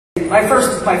My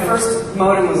first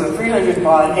modem was a 300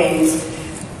 baud Hayes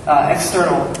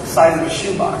external size of a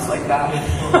shoebox like that.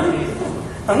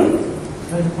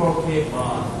 24K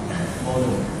baud modem.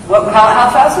 What? How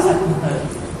fast is it?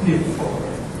 24.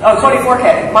 Oh,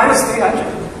 24K. Mine was 300.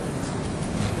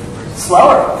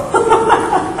 Slower.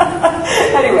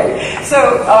 Anyway, so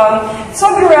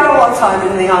I've been around a long time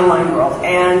in the online world,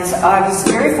 and I was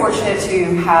very fortunate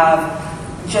to have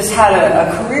just had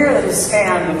a career that has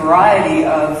spanned a variety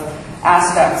of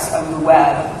aspects of the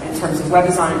web in terms of web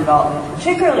design and development,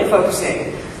 particularly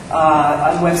focusing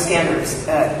on web standards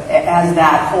as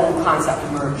that whole concept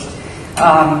emerged.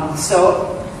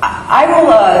 So I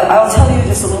will tell you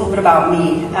just a little bit about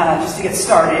me, just to get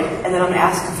started, and then I'm going to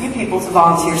ask a few people to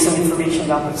volunteer some information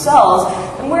about themselves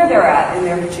and where they're at in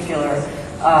their particular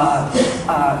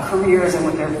careers and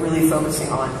what they're really focusing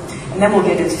on. And then we'll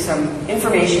get into some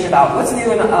information about what's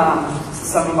new in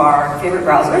some of our favorite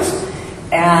browsers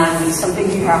and some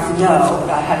things you have to know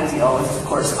about how to deal with, of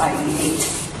course, IE8.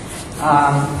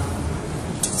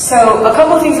 So a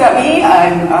couple of things about me.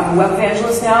 I'm a web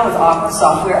evangelist now with Opera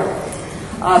Software.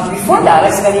 Before that,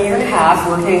 I spent a year and a half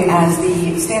working as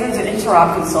the Standards and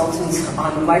Interop consultant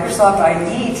on the Microsoft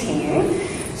IE team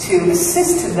to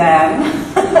assist them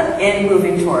in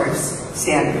moving towards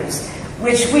standards,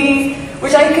 which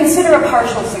I consider a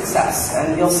partial success,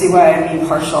 and you'll see why I mean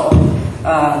partial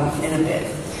in a bit.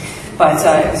 But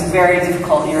it was a very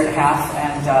difficult year and a half,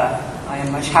 and I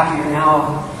am much happier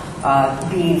now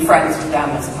being friends with them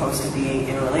as opposed to being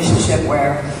in a relationship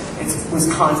where it was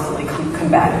constantly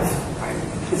combative, right?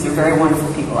 Because they're very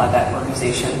wonderful people at that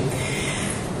organization.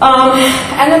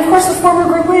 And then, of course, the former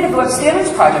group lead of the Web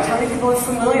Standards Project. How many people are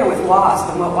familiar with WASP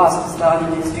and what WASP has done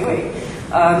and is doing?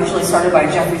 Originally started by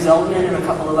Jeffrey Zeldman and a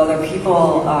couple of other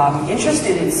people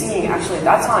interested in seeing, actually at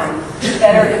that time,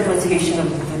 better implementation of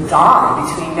the DOM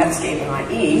between Netscape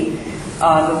and IE.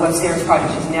 The Web Standards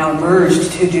Project has now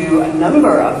emerged to do a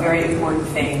number of very important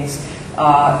things,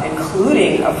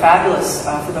 including a fabulous,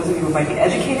 for those of you who might be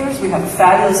educators, we have a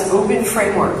fabulous open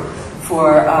framework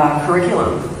for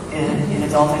curriculum in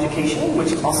adult education,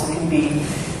 which also can be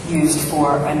used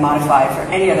for and modified for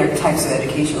any other types of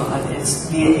educational. It's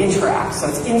via Interact. So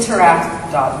it's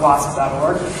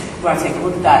interact.wasp.org. You want to take a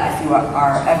look at that if you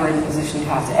are ever in a position to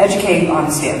have to educate on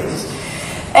standards.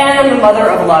 And I'm the mother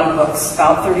of a lot of books,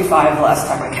 about 35 the last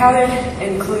time I counted,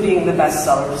 including the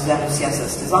bestsellers Zen of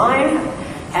CSS Design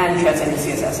and Transcending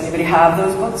CSS. Anybody have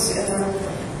those books in their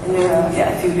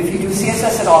yeah, if you do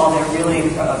CSS at all, they're really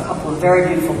a couple of very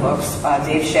beautiful books.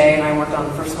 Dave Shea and I worked on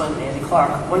the first one, and Andy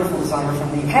Clark, wonderful designer from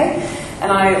the UK,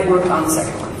 and I worked on the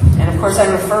second one. And of course,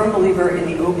 I'm a firm believer in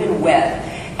the open web.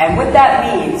 And what that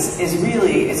means is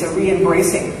really, it's a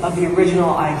re-embracing of the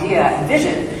original idea and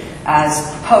vision as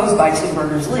proposed by Tim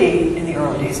Berners-Lee in the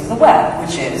early days of the web,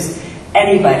 which is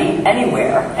anybody,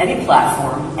 anywhere, any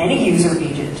platform, any user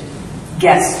agent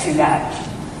gets to that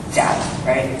data,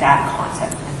 right? That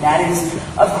content. And that is,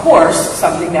 of course,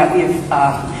 something that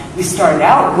we started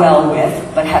out well with,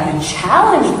 but have been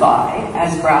challenged by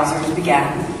as browsers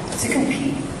began to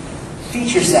compete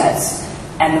feature sets,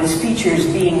 and those features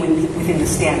being within the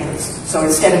standards. So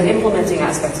instead of implementing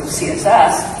aspects of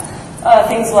CSS,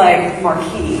 things like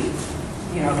Marquee,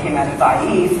 came out of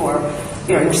IE for,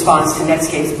 in response to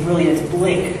Netscape's brilliant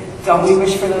Blink. Don't we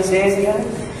wish for those days again?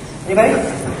 Anybody?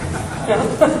 No?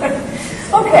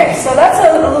 Okay, so that's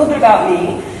a little bit about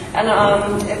me. And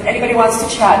if anybody wants to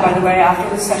chat, by the way, after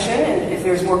the session, and if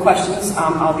there's more questions,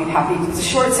 I'll be happy. It's a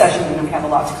short session, and we have a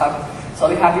lot to cover. So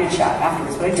I'll be happy to chat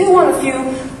afterwards. But I do want a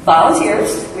few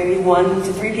volunteers, maybe 1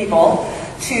 to 3 people,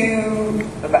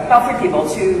 about 3 people,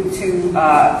 to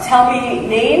tell me,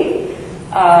 name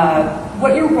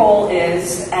what your role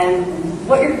is and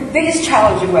what your biggest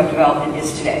challenge in web development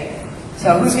is today.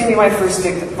 So who's going to be my first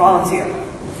volunteer?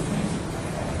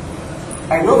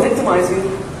 I will victimize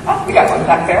you. Oh, we got one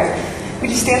back there. Would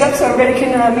you stand up so everybody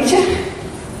can meet you?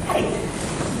 Hi.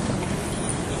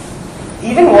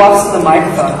 Even walks to the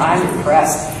microphone. I'm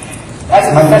impressed. That's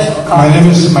a professional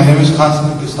comment. My name is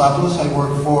Constantine Christopoulos. I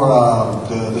work for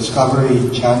the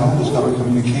Discovery Channel, Discovery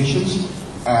Communications,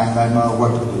 and I'm a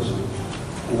web producer.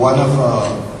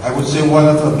 I would say one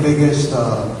of the biggest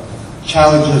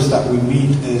challenges that we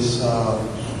meet is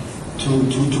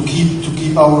to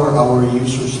keep our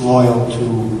users loyal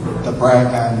to the brand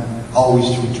and always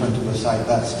to return to the site.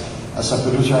 That's, as a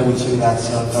producer, I would say that's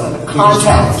the biggest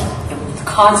challenge. The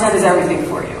content is everything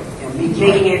for you.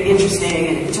 Making it interesting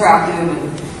and interactive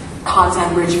and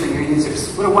content-rich for your users.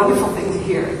 What a wonderful thing to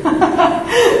hear.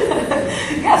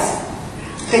 Yes.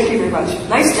 Thank you very much.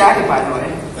 Nice jacket, by the way.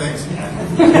 Thanks.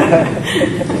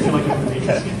 I feel like I'm a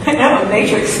Matrix. I know, a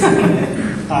Matrix.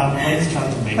 My name is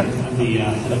Jonathan Baker. I'm the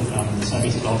head of the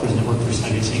Sybase Developers Network for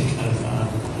Sybase Inc. out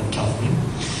of California.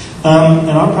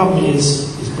 And our problem is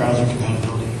browser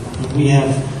compatibility.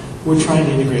 We're trying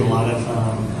to integrate a lot of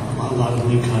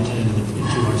new content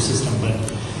into our system, but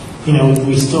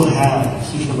we still have a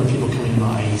huge number of people coming in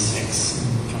on IE6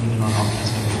 and coming in on all kinds of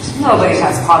things. Nobody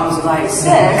has problems with IE6.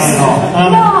 Not at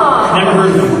all. No. Never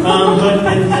heard of them.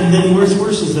 And then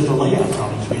worse is that the layout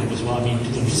problems we have as well. I mean,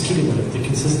 just keeping the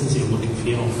consistency of look and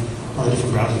feel of the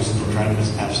different browsers has been driving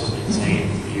us absolutely insane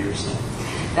for years now.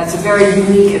 That's a very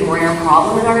unique and rare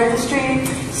problem in our industry,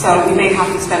 so we may have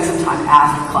to spend some time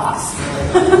after class.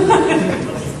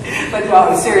 But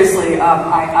no, seriously,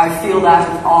 I feel that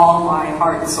with all my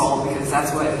heart and soul, because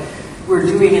that's what we're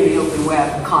doing in the open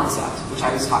web concept, which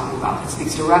I was talking about. It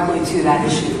speaks directly to that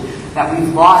issue, that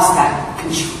we've lost that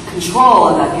control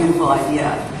of that beautiful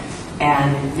idea,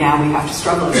 and now we have to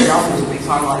struggle as developers. It makes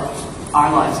our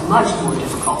lives much more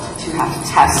difficult to have to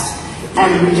test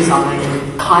and redesign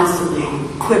and constantly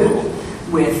quibble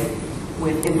with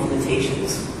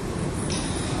implementations.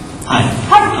 Hi.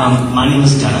 Hi. My name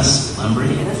is Dennis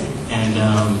Lembry, and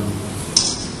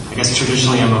I guess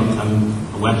traditionally I'm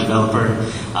a web developer.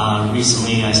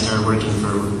 Recently I started working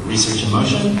for Research in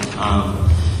Motion,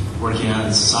 working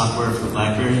on software for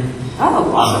BlackBerry.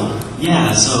 Oh, awesome.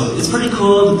 Yeah, so it's pretty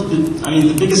cool.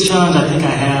 The biggest challenge I think I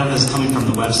have is coming from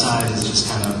the website is just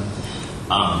kind of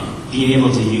being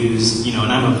able to use,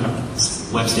 and I'm a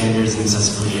web standards and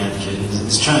accessibility advocate, and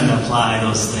just trying to apply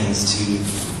those things to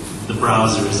the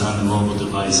browsers on the mobile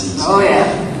devices. Oh yeah.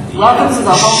 Welcome to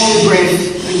the whole new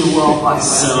brave in the world, by the way.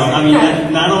 So,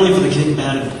 not only for the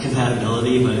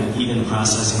compatibility, but even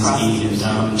processing speed and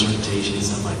DOM interpretation and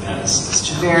stuff like that is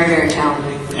challenging. Very, very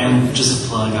challenging. And just a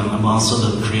plug, I'm also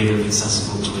the creator of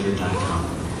accessibletwitter.com.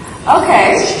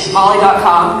 Okay,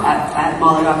 Molly.com, at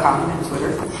Molly.com and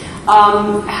Twitter.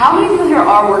 How many people here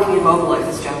are working in mobile like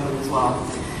this gentleman as well?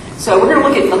 So we're going to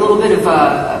look at a little bit of,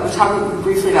 we're talking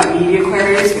briefly about media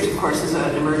queries, which of course is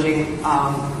an emerging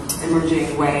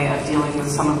way of dealing with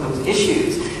some of those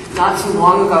issues. Not too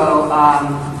long ago,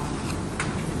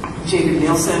 Jacob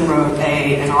Nielsen wrote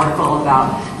an article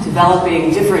about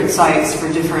developing different sites for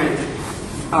different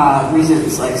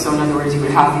reasons. Like, so in other words, you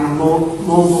would have your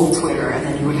mobile Twitter, and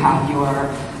then you would have your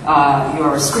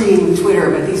screen Twitter,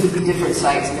 but these would be different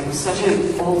sites. And it was such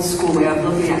an old school way of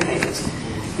looking at things,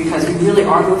 because we really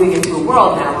are moving into a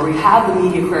world now where we have the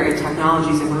media query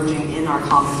technologies emerging in our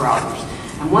common browsers.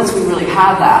 And once we really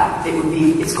have that,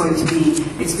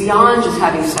 it's beyond just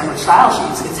having separate style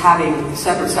sheets. It's having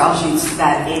separate style sheets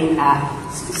that aim at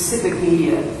specific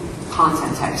media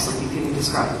content types, like you can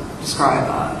describe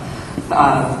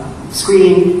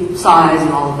screen size and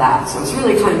all of that. So it's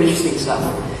really kind of interesting stuff.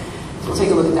 So we'll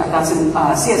take a look at that. That's in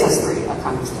CSS3, that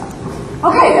kind of stuff.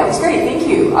 Okay, that was great. Thank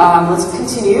you. Let's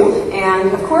continue.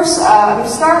 And of course, I'm going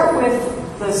to start with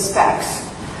the specs.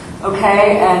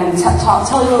 Okay, and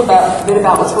tell you a little bit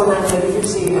about what's going on in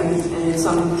W3C and in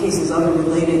some cases other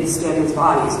related standards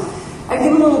bodies. I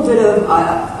give a little bit of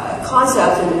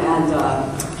concept and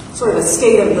sort of a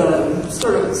state of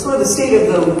the state of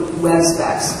the web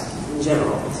specs in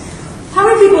general. How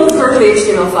many people have heard of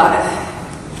HTML5?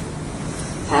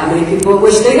 How many people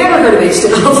wish they never heard of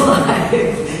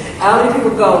HTML5? How many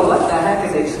people go, what the heck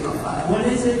is HTML5? When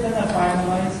is it going to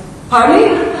finalize? Pardon me?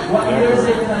 What year is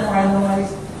it going to finalize?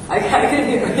 I couldn't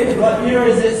hear you. What year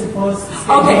is it supposed to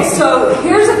Okay, so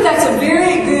that's a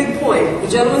very good point. The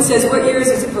gentleman says, what year is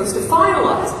it supposed to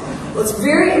finalize? Well, it's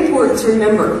very important to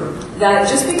remember that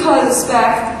just because a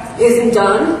spec isn't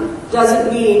done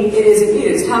doesn't mean it isn't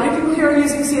used. How many people here are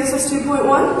using CSS 2.1?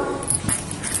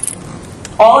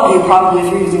 All of you probably if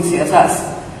you're using CSS.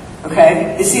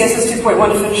 Okay? Is CSS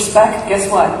 2.1 a finished spec? Guess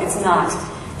what? It's not.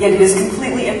 Yet it is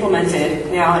completely implemented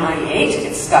now in IE8.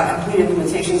 It's got complete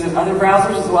implementations in other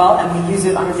browsers as well, and we use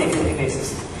it on a day-to-day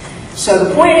basis. So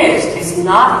the point is, it's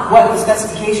not what the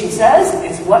specification says,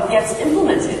 it's what gets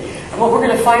implemented. And what we're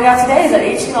going to find out today is that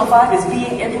HTML5 is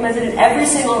being implemented in every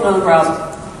single known browser.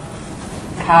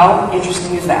 How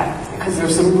interesting is that? Because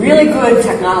there's some really good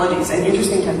technologies and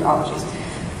interesting technologies.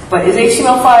 But is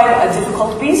HTML5 a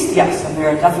difficult beast? Yes, and there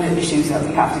are definite issues that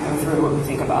we have to go through when we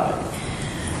think about it.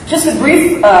 Just a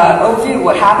brief overview of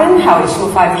what happened, how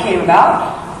HTML5 came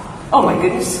about. Oh my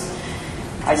goodness,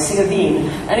 I see a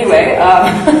bean. Anyway,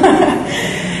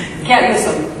 can't miss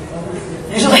them,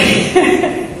 usually.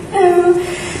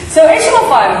 So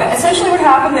HTML5, essentially what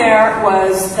happened there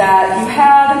was that you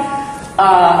had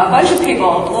a bunch of people,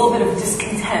 a little bit of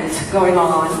discontent going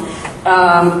on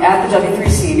at the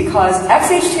W3C because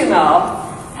XHTML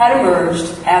had emerged,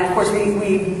 and of course we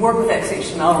work with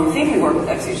XHTML, or we think we work with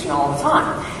XHTML all the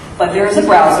time. But there is a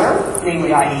browser, namely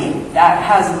IE, that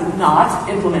has not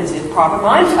implemented proper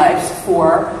MIME types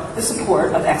for the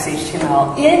support of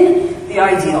XHTML in the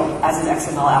ideal as an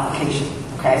XML application.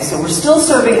 Okay, so we're still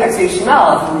serving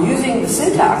XHTML. If we're using the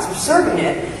syntax, we're serving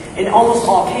it in almost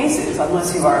all cases,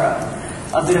 unless you are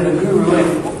a bit of a guru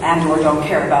and or don't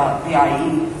care about the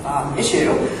IE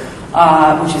issue,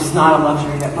 which is not a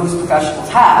luxury that most professionals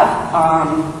have.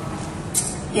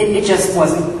 It just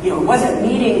wasn't, it wasn't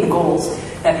meeting the goals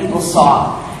that people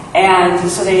saw. And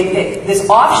so this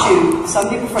offshoot, some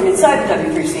people from inside the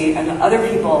W3C and other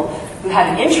people who had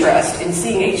an interest in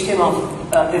seeing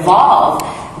HTML evolve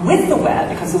with the web,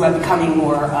 because the web becoming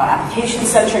more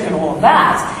application-centric and all of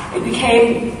that, it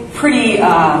became pretty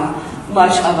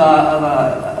much of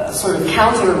a sort of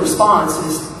counter response to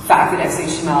this fact that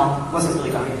XHTML wasn't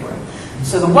really going anywhere.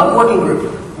 So the What Working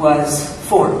Group was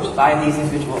formed by these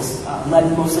individuals,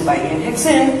 led mostly by Ian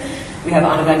Hickson. We have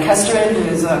Anna Van Kesteren, who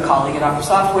is a colleague at Opera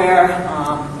Software,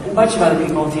 and a bunch of other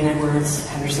people, Dean Edwards,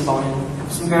 Henry Savonin,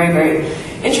 some very, very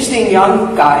interesting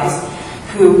young guys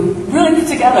who really put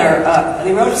together,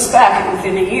 they wrote a spec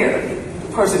within a year.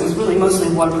 Of course, it was really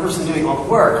mostly one person doing all the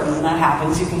work, and when that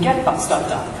happens, you can get stuff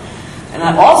done. And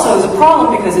that also is a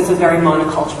problem because it's a very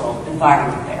monocultural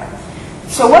environment there.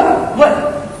 So what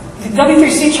the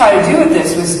W3C tried to do with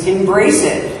this was embrace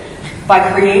it by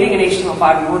creating an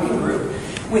HTML5 working group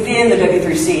within the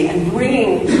W3C and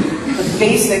bringing the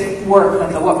basic work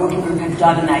that the What Working Group had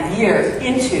done in that year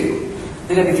into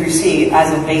the W3C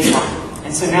as a baseline.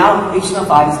 And so now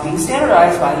HTML5 is being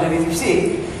standardized by the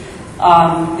W3C.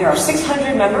 There are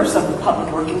 600 members of the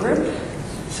public working group,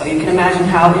 so you can imagine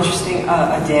how interesting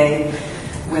a day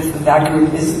with that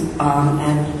group is.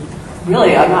 And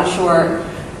really, I'm not sure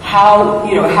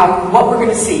what we're going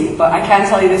to see, but I can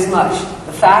tell you this much.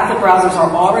 The fact that browsers are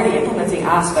already implementing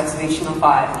aspects of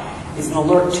HTML5 is an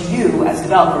alert to you as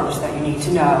developers that you need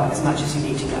to know as much as you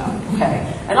need to know. Okay,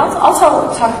 and I'll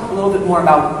talk a little bit more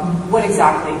about what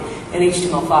exactly in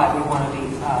HTML5 we want to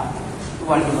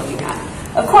be looking at.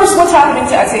 Of course, what's happening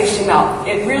to XHTML?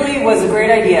 It really was a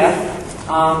great idea,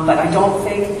 but I don't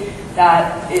think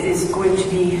that it is going to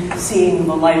be seeing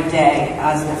the light of day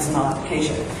as an XML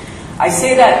application. I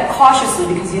say that cautiously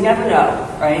because you never know,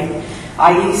 right?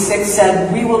 IE6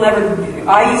 said we will never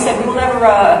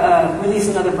release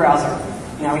another browser.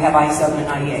 Now we have IE7 and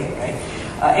IE8, right?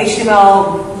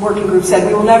 HTML working group said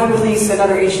we will never release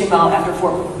another HTML after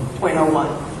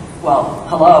 4.01. Well,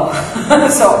 hello.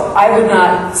 So I would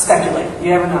not speculate. You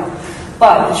never know.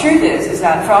 But the truth is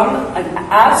that from an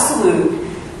absolute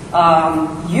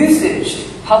usage,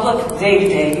 public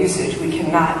day-to-day usage, we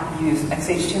cannot use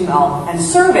XHTML and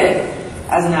serve it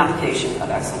as an application of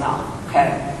XML.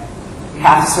 Okay? We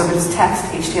have to serve it as text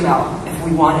HTML if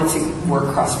we want it to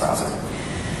work cross-browser.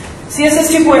 CSS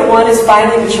 2.1 is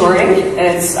finally maturing.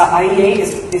 It's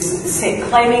IE8 is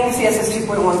claiming CSS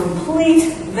 2.1 complete.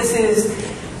 This is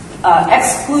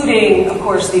excluding, of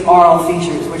course, the oral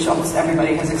features, which almost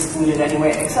everybody has excluded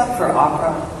anyway, except for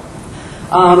Opera.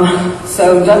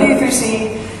 So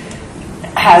W3C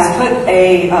has put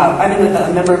I'm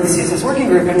a member of the CSS working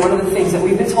group, and one of the things that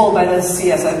we've been told by the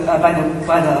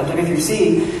by the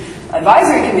W3C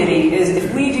advisory committee is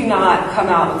if we do not come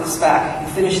out with a spec and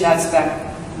finish that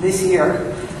spec this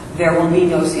year, there will be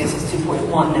no CSS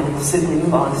 2.1, and we will simply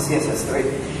move on to CSS 3.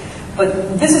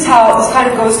 But this kind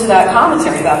of goes to that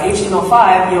commentary about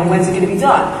HTML5, when's it going to be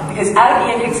done? Because out of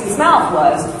Ian Hickson's mouth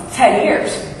was 10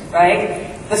 years,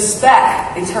 right? The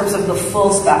spec, in terms of the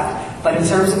full spec, but in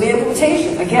terms of the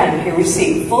implementation, again, here we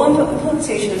see full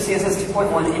implementation of CSS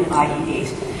 2.1 in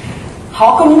IE8.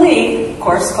 Holcomb Lee, of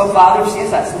course, co-founder of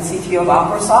CSS and CTO of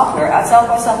Opera Software at South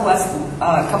by Southwest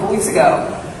a couple weeks ago,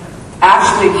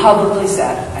 actually publicly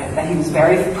said that he was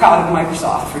very proud of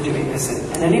Microsoft for doing this.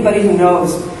 And anybody who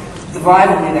knows the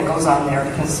rivalry that goes on there,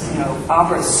 because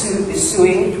Opera is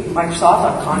suing Microsoft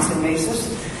on a constant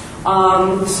basis.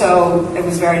 So it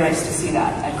was very nice to see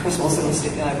that. And Chris Wilson was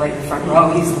right in the front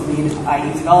row. He's the lead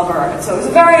IE developer. And so it was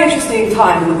a very interesting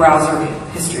time in the browser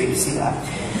history to see that.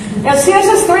 Now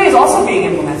CSS 3 is also being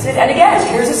implemented. And again,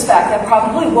 here's a spec that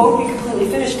probably won't be completely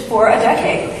finished for a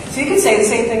decade. So you can say the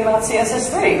same thing about CSS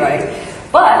 3, right?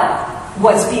 But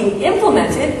what's being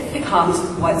implemented becomes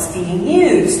what's being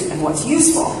used and what's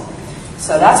useful.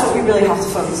 So that's what we really have to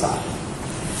focus on.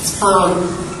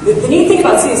 The neat thing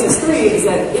about CSS 3 is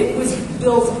that it was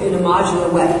built in a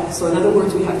modular way. So in other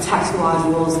words, we have text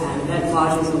modules and event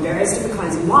modules and various different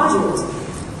kinds of modules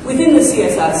within the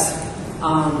CSS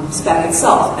spec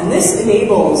itself. And this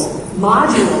enables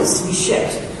modules to be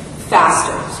shipped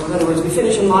faster. So in other words, we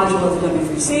finish a module at the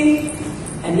W3C,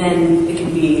 and and then it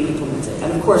can be implemented.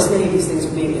 And of course, many of these things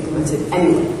are being implemented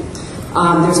anyway.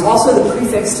 There's also the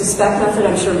prefix to spec method.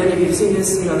 I'm sure many of you have seen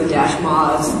this, the dash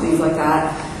mods, things like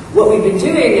that. What we've been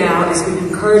doing now is we've been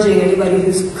encouraging anybody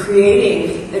who's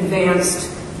creating advanced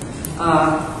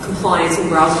compliance in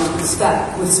browsers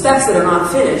with specs that are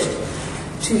not finished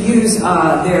to use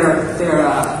their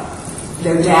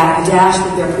dash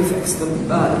with their prefix, the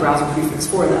browser prefix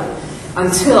for that,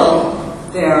 until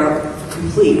they're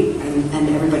complete and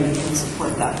everybody can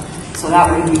support that. So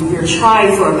that way we're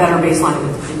trying for a better baseline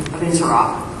of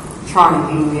interop, trying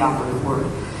being the operative word.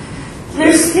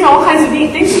 There's all kinds of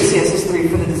neat things with CSS3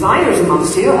 for the designers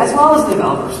amongst you, as well as the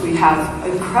developers. We have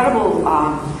incredible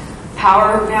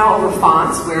power now over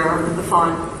fonts, where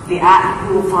the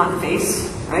at-Google font face,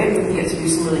 right? We get to do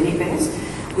some really neat things.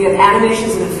 We have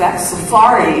animations and effects.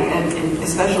 Safari, and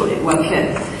especially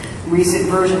WebKit, recent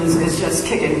versions is just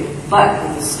kicking butt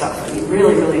with this stuff. I mean,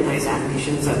 really, really nice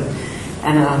animations and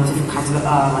different kinds of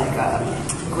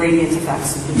gradient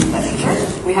effects and things of that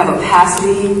nature. We have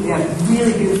opacity. We have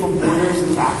really beautiful borders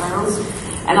and backgrounds.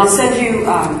 And I'll send you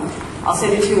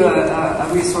to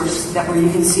a resource where you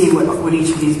can see what each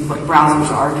of these browsers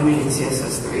are doing in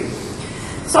CSS3.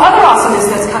 So other awesomeness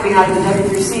that's coming out of the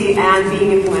W3C and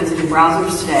being implemented in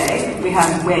browsers today, we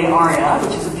have Way Aria,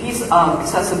 which is a piece of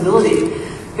accessibility,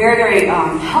 very, very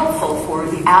helpful for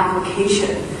the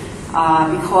application.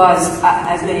 Because,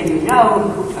 as many of you know,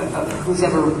 who's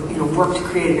ever worked to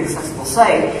create an accessible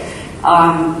site,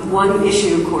 one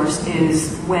issue, of course,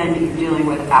 is when you're dealing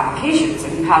with applications.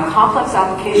 And you have complex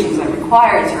applications that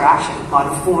require interaction, a lot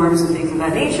of forms and things of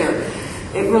that nature.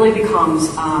 It really becomes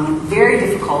very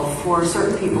difficult for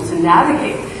certain people to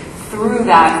navigate through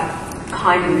that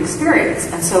kind of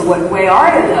experience. And so what Way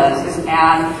Aria does is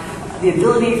add the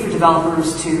ability for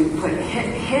developers to put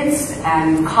hints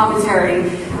and commentary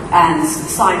and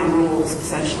assign rules,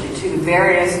 essentially, to the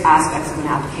various aspects of an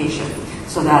application,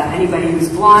 so that anybody who's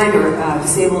blind or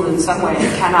disabled in some way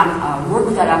cannot work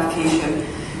with that application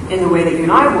in the way that you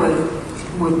and I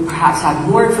would perhaps have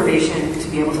more information to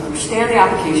be able to understand the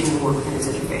application and work within its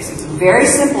interface. It's very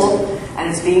simple, and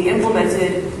it's being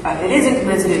implemented. It is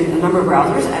implemented in a number of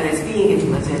browsers, and it's being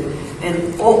implemented.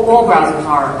 And all browsers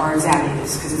are examining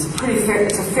this because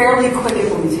it's a fairly quick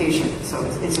implementation. So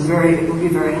it will be a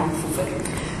very helpful thing.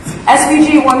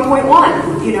 SVG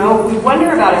 1.1. We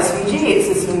wonder about SVG. It's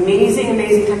this amazing,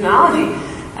 amazing technology,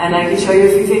 and I can show you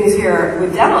a few things here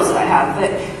with demos that I have.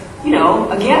 But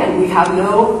again, we have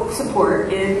no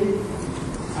support in.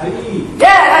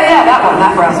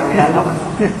 That browser. Yeah, that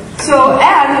one. So, and,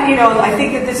 I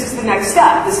think that this is the next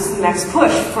step. This is the next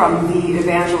push from the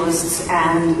evangelists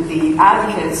and the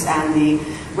advocates and the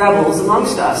rebels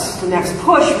amongst us. The next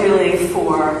push, really,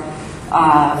 for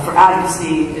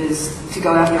advocacy is to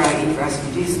go after IE for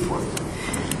SVG support.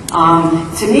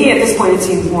 To me, at this point, it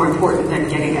seems more important than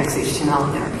getting XHTML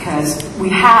in there, because we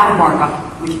have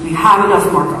markup. We have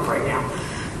enough markup right now.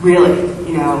 Really,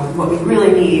 what we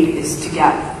really need is to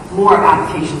get more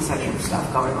application-centric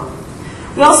stuff going on.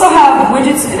 We also have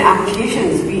widgets and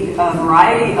applications, a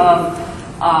variety of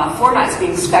formats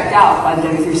being spec'd out by the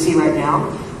W3C right now.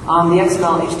 The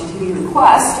XML HTTP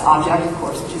request object, of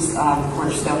course, which is the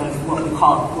cornerstone of what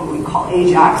we call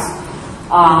AJAX,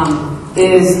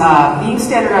 is being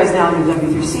standardized now in the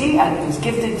W3C, and it was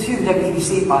gifted to the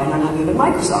W3C by none other than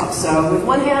Microsoft. So with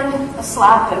one hand, a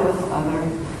slap, and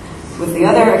with the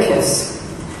other, a kiss.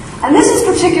 And this is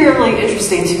particularly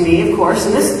interesting to me, of course,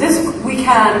 and this we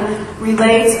can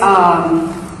relate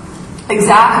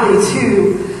exactly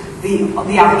to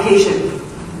the application.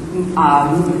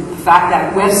 The fact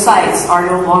that websites are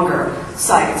no longer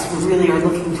sites. We really are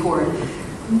looking toward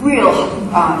real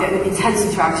intense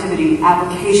interactivity,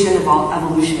 application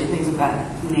evolution, and things of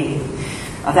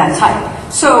that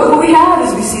type. So what we have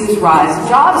is we see this rise of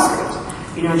JavaScript.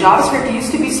 JavaScript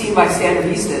used to be seen by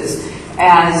standardistas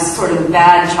as sort of the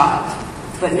bad child.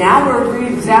 But now we're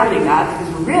re-examining that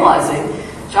because we're realizing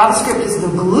JavaScript is the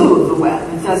glue of the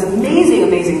web. It does amazing,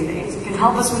 amazing things. It can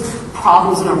help us with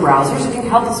problems in our browsers. It can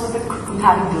help us with the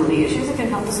compatibility issues. It can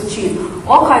help us achieve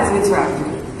all kinds of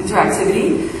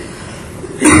interactivity.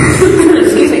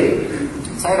 Excuse me.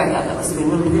 Sorry about that. That must have been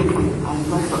really quickly on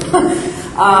my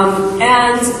phone.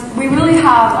 And we really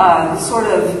have a sort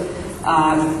of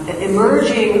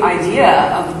emerging idea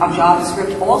of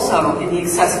JavaScript also in the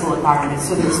accessible environment.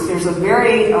 So there's a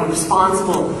very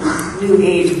responsible new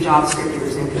age of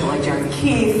JavaScripters, people like Jeremy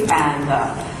Keefe and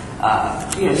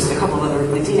just a couple of other,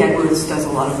 like Dean Edwards does a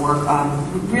lot of work.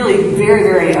 Really very,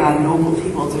 very noble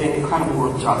people doing incredible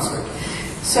work with JavaScript.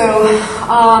 So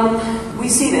we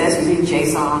see this, we see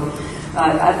JSON.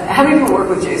 How many people work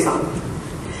with JSON?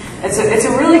 It's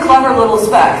a really clever little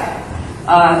spec.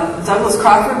 Douglas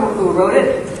Crawford, who wrote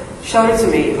it, showed it to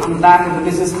me on the back of the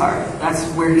business card. That's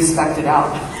where he spec'd it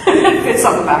out. It's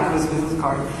on the back of his business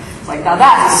card. It's like, now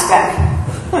that's a spec.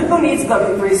 Who needs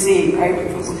W3C,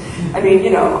 right? I mean, you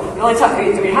know, the only time,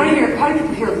 I mean, how do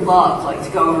people here love, like,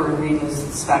 to go over and read those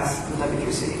specs in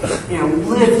W3C? You know,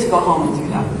 live to go home and do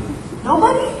that.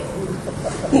 Nobody?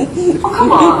 Oh,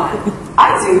 come on.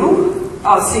 I do.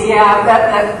 Oh, see, yeah,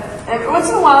 that every once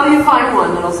in a while you find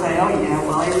one that'll say, oh, yeah,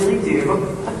 well, I really do.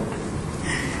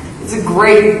 It's a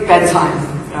great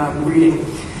bedtime reading.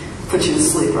 Put you to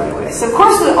sleep right away. So, of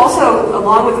course, also,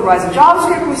 along with the rise of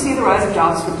JavaScript, we see the rise of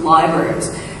JavaScript libraries.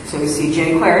 So we see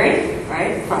jQuery,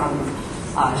 right, from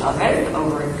Javed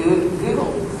over at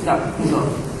Google,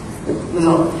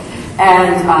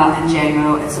 and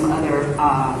Django and some other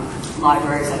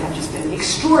libraries that have just been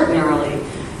extraordinarily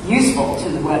useful to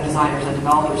the web designers and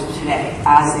developers of today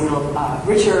as they build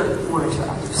richer, more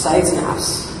interactive sites and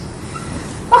apps.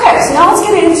 Okay, so now let's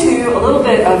get into a little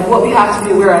bit of what we have to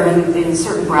be aware of in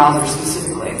certain browsers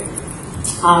specifically.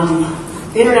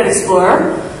 The Internet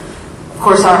Explorer, of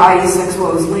course, our IE6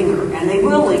 woes linger, and they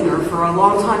will linger for a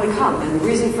long time to come. And the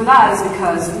reason for that is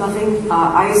because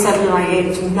IE7 and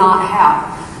IE8 do not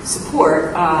have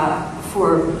support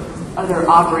for other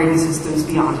operating systems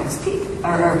beyond XP,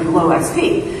 or below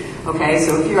XP. Okay,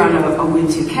 so if you're on a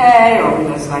Win2K or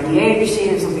Windows 98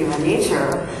 machine or something of that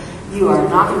nature, you are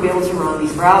not going to be able to run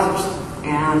these browsers.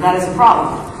 And that is a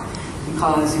problem,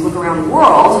 because you look around the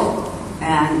world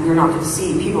and you're not going to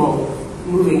see people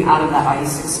moving out of that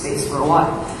IE6 space for a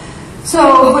while.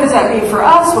 So what does that mean for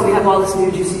us when we have all this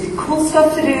new juicy cool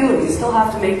stuff to do and we still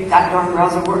have to make that darn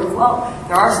browser work? Well,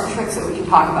 there are some tricks that we can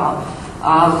talk about.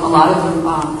 A lot of them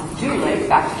do relate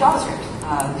back to JavaScript.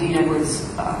 Dean Edwards'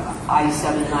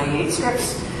 IE7 and IE8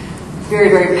 scripts, very,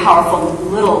 very powerful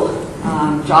little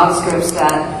JavaScripts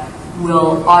that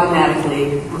will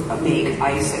automatically make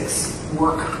IE6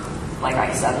 work like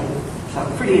IE7. So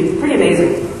pretty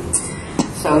amazing.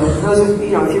 So those are,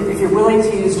 you know, if you're willing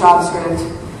to use JavaScript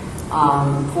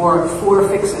for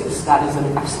fixes, that is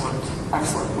an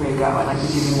excellent way to go. I'd like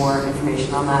to give you more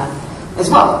information on that as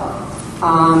well.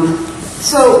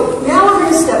 So now we're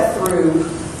going to step through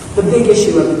the big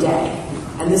issue of the day.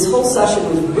 And this whole session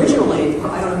was originally,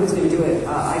 I don't know who's going to do it.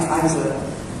 I was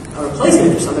a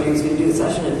replacement for somebody who's going to do the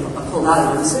session and pull that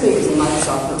out. I'm assuming it's a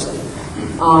Microsoft person.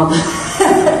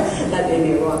 That may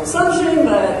be a wrong assumption,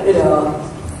 but, you know,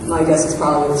 my guess is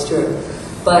probably it's true.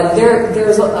 But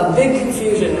there's a big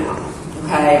confusion now,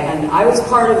 okay? And I was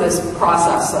part of this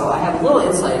process, so I have a little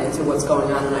insight into what's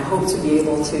going on, and I hope to be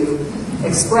able to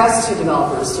express to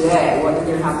developers today what they're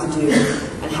going to have to do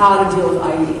and how to deal with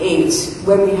IE8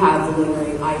 when we have the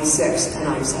lingering IE6 and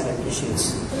IE7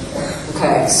 issues.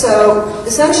 Okay, so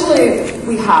essentially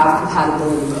we have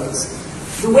compatibility modes.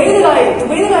 I'm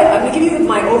going to give you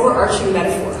my overarching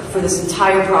metaphor for this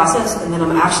entire process, and then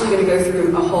I'm actually going to go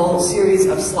through a whole series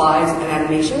of slides and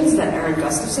animations that Aaron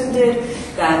Gustafson did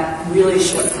that really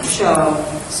show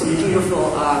some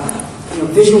beautiful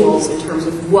visuals in terms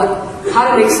of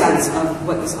how to make sense of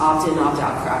what this opt-in,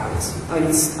 opt-out crap is. I mean,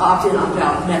 this opt-in,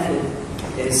 opt-out method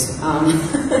is.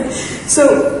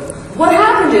 So what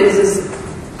happened is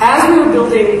as we were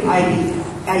building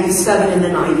IE7 and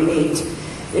then IE8,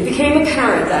 it became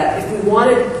apparent that if we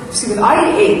wanted, see with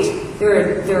IE8,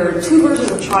 there are two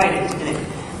versions of Trident in it.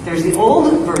 There's the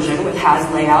old version, which has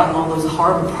layout and all those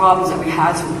horrible problems that we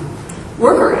had to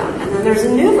work around. And then there's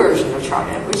a new version of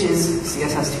Trident, which is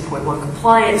CSS 2.1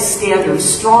 compliant, standard,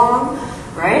 strong,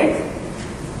 right?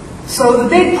 So the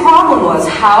big problem was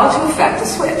how to effect a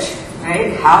switch,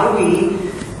 right? How do we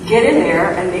get in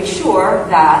there and make sure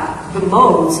that the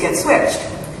modes get switched?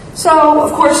 So,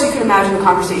 of course, you can imagine the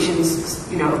conversations,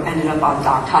 ended up on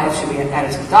doc type. Should we add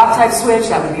it to the doc type switch?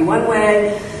 That would be one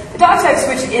way. The doc type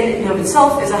switch in and of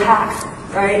itself is a hack,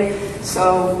 right?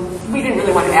 So we didn't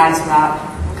really want to add to that,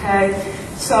 okay?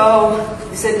 So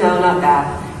we said, no, not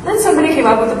that. And then somebody came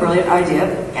up with a brilliant idea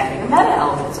of adding a meta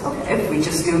element. Okay, if we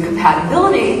just do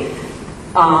compatibility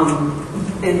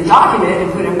in the document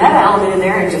and put a meta element in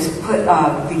there and just put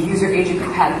the user agent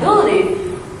compatibility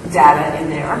data in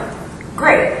there,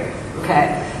 great.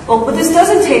 Okay. Well, what this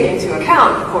doesn't take into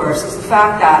account, of course, is the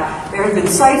fact that there have been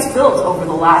sites built over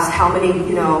the last how many,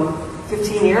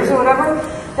 15 years or whatever,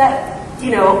 that,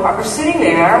 are sitting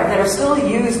there that are still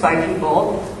used by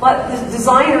people, but the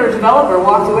designer or developer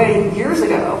walked away years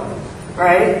ago,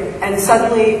 right? And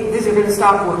suddenly these are going to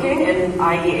stop working in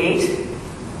IE8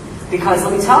 because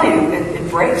let me tell you, it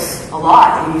breaks a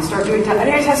lot. I mean, you start doing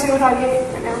any testing with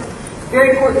IE8 right now,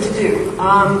 very important to do.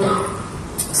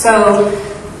 So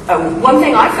one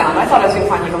thing I found, I thought I was going to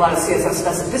find like a lot of CSS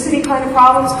specificity kind of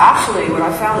problems. Actually, what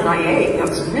I found in IA that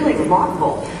was really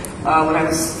remarkable when I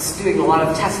was doing a lot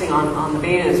of testing on the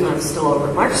betas when I was still over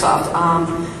at Microsoft,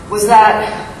 was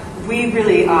that we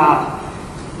really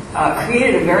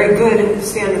created a very good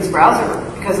standards browser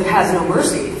because it has no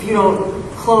mercy. If you don't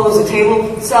close a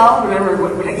table cell, remember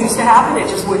what used to happen? It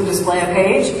just wouldn't display a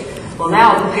page. Well,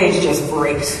 now the page just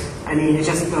breaks. I mean, it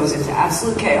just goes into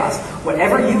absolute chaos.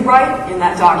 Whatever you write in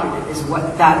that document is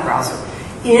what that browser,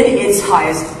 in its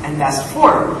highest and best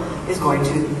form, is going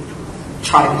to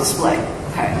try to display.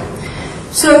 Okay.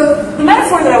 So the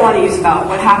metaphor that I want to use about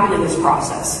what happened in this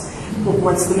process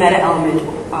once the meta element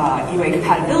UA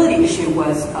compatibility issue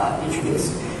was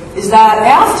introduced is that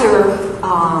after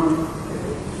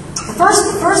the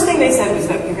first thing they said was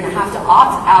that you're going to have to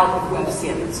opt out of web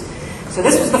standards. So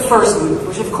this was the first move,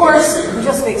 which of course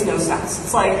just makes no sense.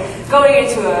 It's like going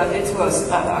into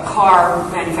a car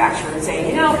manufacturer and saying,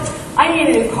 you know, I need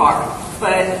a new car,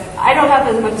 but I don't have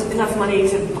enough money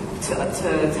to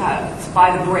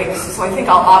buy the brakes, so I think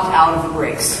I'll opt out of the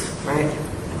brakes, right?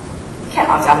 You can't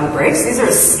opt out of the brakes. These are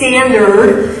a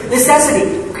standard necessity,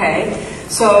 okay?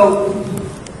 So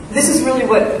this is really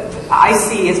what I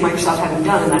see as Microsoft having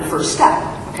done in that first step,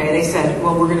 okay? They said,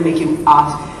 well, we're going to make you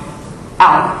opt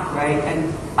out, right?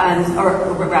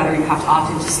 Or rather, you have to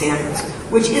opt into standards,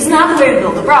 which is not the way to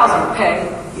build a browser, okay?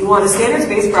 You want a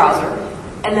standards-based browser,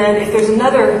 and then if there's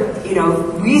another,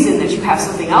 reason that you have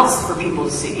something else for people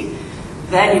to see,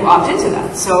 then you opt into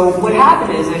that. So what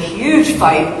happened is a huge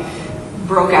fight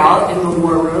broke out in the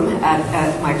war room at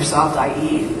Microsoft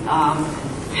IE.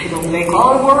 They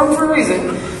call it a war room for a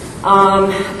reason.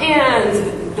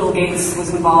 And Bill Gates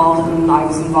was involved, and I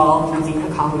was involved, and Dina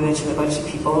Kamovich, and a bunch of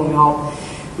people, and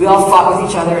we all fought with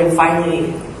each other, and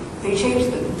finally they changed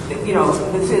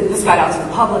this got out to the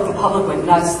public went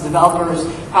nuts, the developers,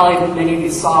 probably many of you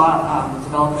saw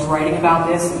developers writing about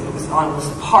this, and it was on this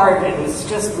apart, and it was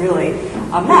just really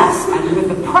a mess. And with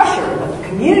the pressure of the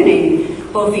community,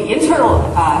 both the internal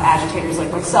agitators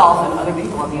like myself and other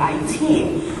people on the IE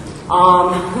team,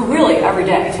 who really every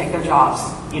day take their jobs,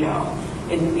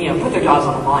 put their jobs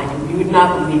on the line, and you would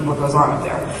not believe what goes on up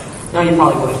there. No, you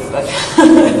probably would, but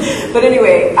but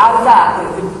anyway, out of that,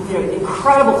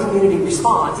 incredible community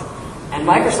response, and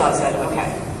Microsoft said, okay,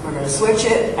 we're going to switch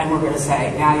it, and we're going to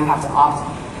say now you have to opt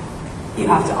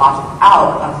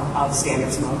out of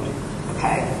standards mode.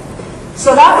 Okay,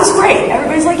 so that was great.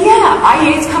 Everybody's like, yeah,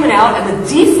 IE is coming out, and the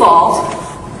default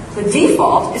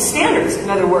is standards. In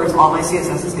other words, all my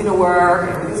CSS is going to work,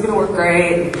 everything's going to work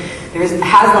great. Has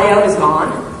layout is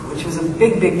gone, which was a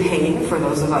big pain for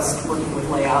those of us working with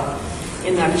layout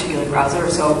in that particular browser.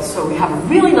 So we have a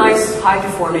really nice,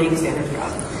 high-performing standards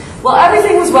browser. Well,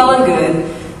 everything was well and good.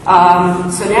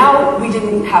 So now we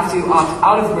didn't have to opt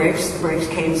out of the breaks. The breaks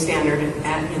came standard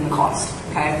and in the cost.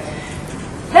 Okay.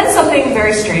 Then something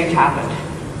very strange happened.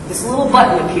 This little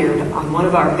button appeared on one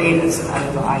of our betas out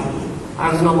of the IE. I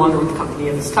was no longer with the company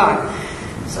at this time.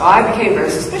 So I became very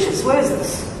suspicious. What is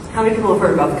this? How many people have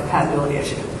heard about the compatibility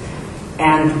issue?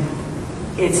 And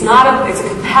it's a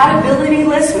compatibility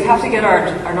list. We have to get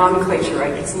our nomenclature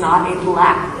right. It's not a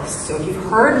blacklist. So if you've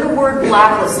heard the word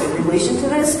blacklist in relation to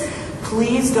this,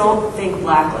 please don't think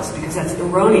blacklist, because that's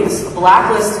erroneous. A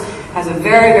blacklist has a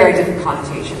very different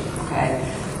connotation. Okay?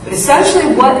 But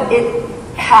essentially what it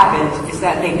happened is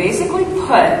that they basically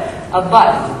put a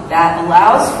button that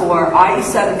allows for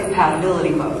IE7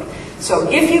 compatibility mode. So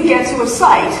if you get to a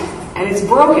site and it's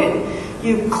broken,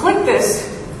 you click this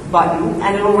button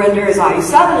and it'll render as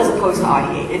IE7 as opposed to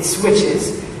IE8. It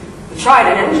switches the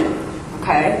Trident engine.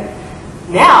 Okay?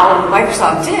 Now, what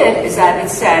Microsoft did is that it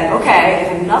said,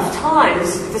 okay,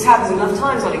 if this happens enough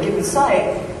times on a given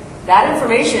site, that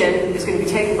information is going to be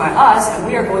taken by us, and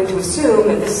we are going to assume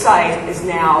that this site is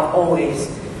now always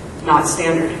not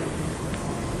standard.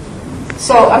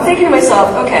 So I'm thinking to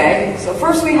myself, okay, so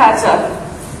first we had to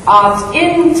opt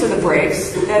into the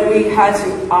brakes, then we had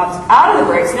to opt out of the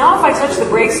brakes. Now if I touch the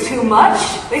brakes too much,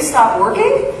 they stop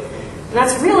working. And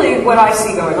that's really what I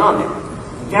see going on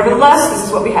there. Nevertheless, this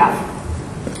is what we have.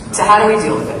 So how do we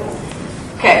deal with it?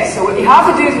 Okay, so what you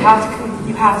have to do is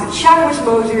you have to check which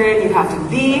mode you're in. You have to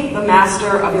be the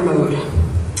master of your mode.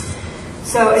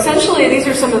 So essentially, these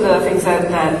are some of the things that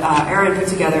Aaron put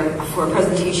together for a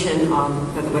presentation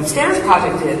that the Web Standards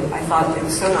Project did. I thought it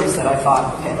was so nice that I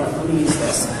thought, okay, let me use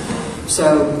this.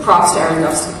 So props to Aaron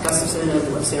Gustafson of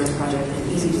the Web Standards Project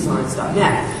and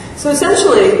EasyDesigns.net. So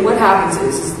essentially, what happens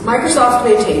is Microsoft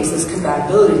maintains this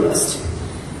compatibility list,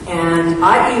 and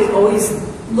IE is always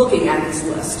looking at this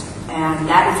list, and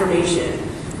that information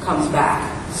comes back.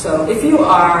 So if you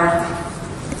are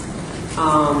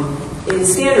in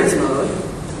standards mode,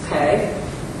 okay,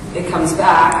 it comes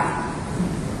back.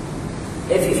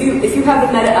 If you have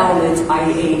the meta element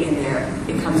IE8 in there,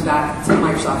 it comes back to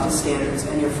Microsoft as standards,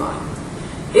 and you're fine.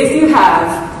 If you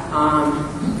have,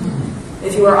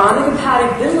 if you are on the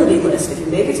compatibility list, if you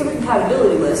make it to the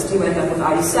compatibility list, you end up with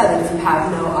IE7 if you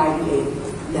have no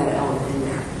IE8 meta element in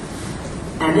there.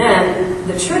 And then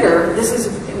the trigger, this is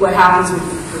what happens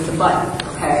with the button,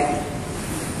 okay?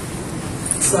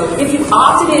 So if you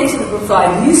opted in to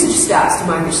provide usage stats to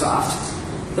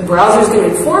Microsoft, the browser is going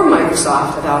to inform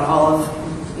Microsoft about all of,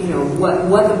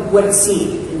 what it's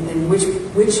seeing and which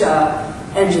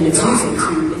engine it's using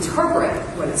to interpret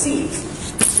what it sees.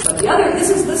 But this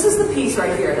is the piece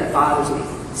right here that bothers me.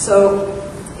 So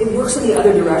it works in the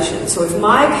other direction. So if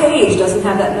my page doesn't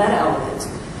have that meta element,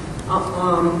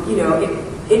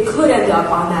 it could end up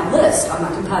on that list, on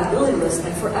that compatibility list,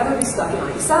 and forever be stuck in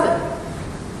IE7.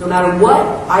 No matter what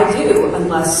I do,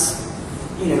 unless,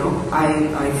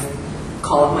 I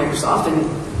call up Microsoft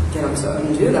and get them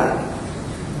to do that.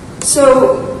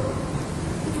 So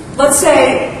let's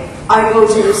say I go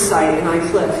to this site and I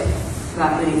click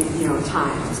that many,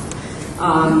 times.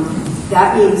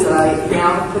 That means that I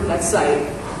now put that site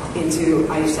into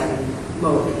IE7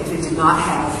 mode if it did not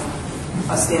have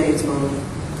a standards mode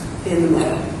in the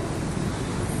meta.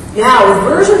 Now, with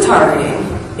version targeting,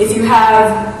 if you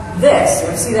have this,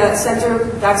 see that center,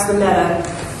 that's the meta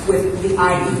with the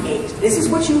IE8. This is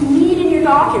what you need in your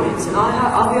documents, and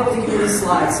I'll be able to give you this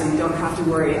slide so you don't have to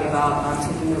worry about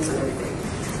taking notes and everything.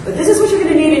 But this is what you're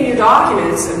going to need in your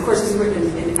documents, and of course this is written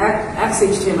in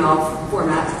XHTML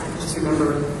format. Just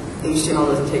remember, HTML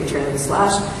doesn't take trans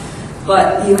slash.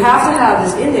 But you have to have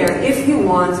this in there if you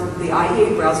want the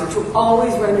IE8 browser to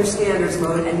always render standards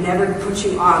mode and never put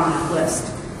you on that list.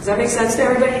 Does that make sense to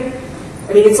everybody?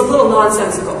 I mean, it's a little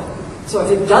nonsensical. So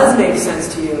if it does make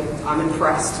sense to you, I'm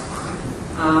impressed.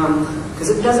 Because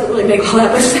it doesn't really make all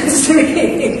that much sense to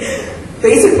me.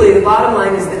 Basically, the bottom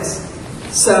line is this.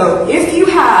 So if you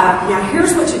have, now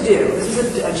here's what you do. This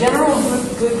is a general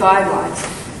good guidelines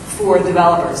for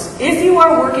developers. If you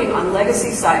are working on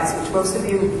legacy sites, which most of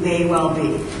you may well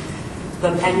be,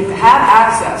 and you have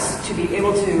access to be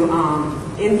able to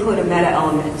input a meta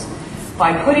element,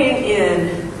 by putting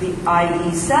in the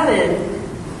IE7,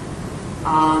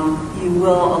 you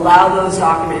will allow those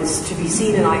documents to be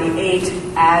seen in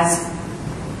IE8 as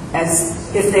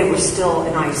if they were still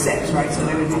in IE6, right? So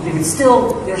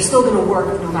they're still going to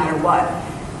work no matter what,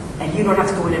 and you don't have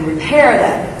to go in and repair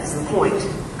them. Is the point?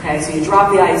 Okay, so you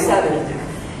drop the IE7 in there.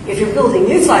 If you're building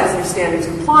new sites that are standards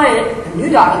compliant and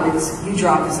new documents, you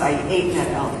drop this IE8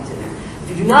 meta element in there. If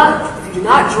you do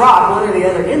not drop one or the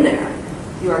other in there,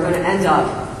 you are going to end up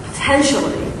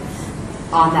potentially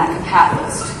on that compat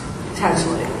list.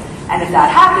 Potentially. And if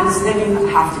that happens, then you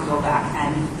have to go back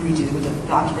and redo the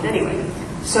document anyway.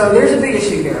 So there's a big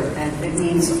issue here, and it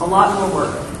means a lot more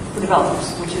work for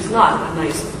developers, which is not a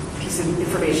nice piece of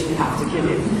information to have to give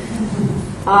you.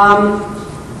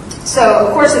 So,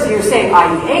 of course, if you're saying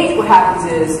IE8, what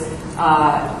happens is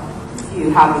you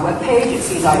have a web page, it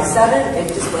sees IE7, it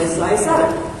displays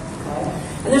IE7. Okay?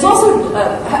 And there's also,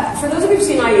 for those of you who've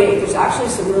seen IE8, there's actually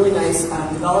some really nice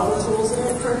developer tools in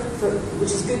it,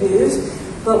 which is good news.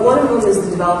 But one of them is the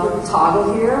developer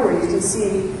toggle here, where you can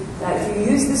see that if you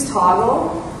use this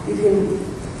toggle, you can,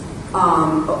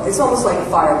 it's almost like a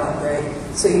Firefox,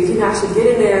 right? So you can actually get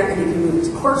in there and you can move it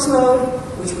to corpse mode,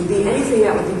 which would be anything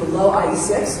that would be below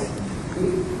IE6,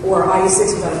 or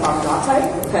IE6 without a proper dot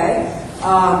type, okay?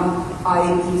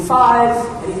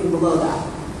 IE5, anything below that.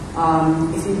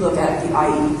 If you look at the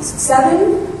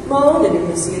IE7 mode, and you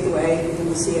can see it the way you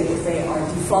can see it if they are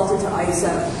defaulted to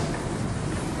IE7.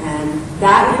 And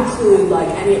that would include like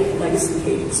any legacy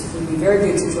pages. It would be very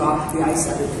good to drop the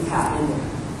IE7 compat in there,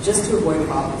 just to avoid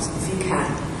problems if you can.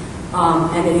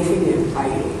 And anything new,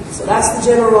 IE8. So that's the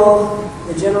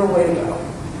general way to go.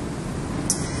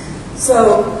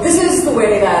 So this is the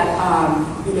way that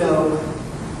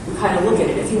you kind of look at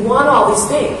it. If you want all these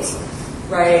things,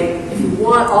 right? If you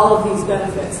want all of these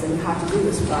benefits, then you have to do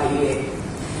this with IE8.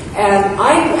 And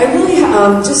I really I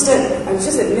was just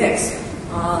at Mix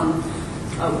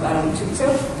about 2 weeks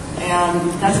ago, and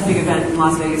that's a big event in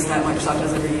Las Vegas that Microsoft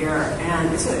does every year,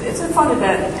 and it's a fun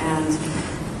event. And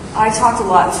I talked a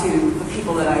lot to the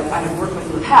people that I have worked with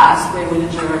in the past, Ray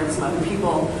Wininger and some other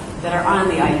people that are on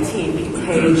the IE team, the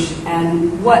page.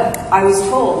 And what I was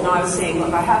told, I was saying,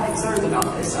 look, I have concerns about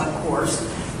this, of course,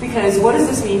 because what does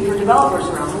this mean for developers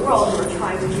around the world who are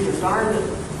trying to do their darn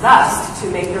best to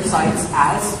make their sites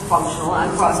as functional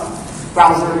and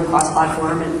cross-browser and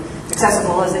cross-platform and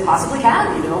accessible as they possibly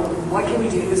can? What can we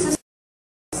do to assist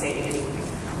saving anyway?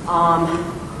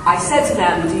 I said to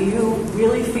them, do you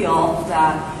really feel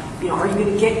that, are you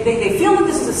going to get, they feel that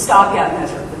this is a stopgap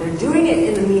measure, but they're doing it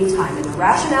in the meantime. And the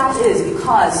rationale is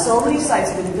because so many sites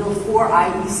have been built for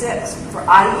IE6, for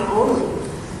IE only,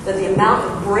 that the amount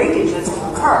of breakage that's going to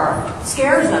occur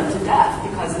scares them to death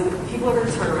because people are going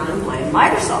to turn around and blame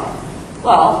Microsoft.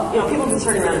 Well, people have been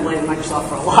turning around and blaming Microsoft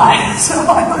for a while, so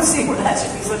I don't see where that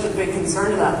should be such a big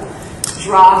concern to them.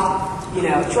 Drop,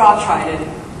 tried it,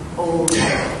 old,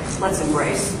 let's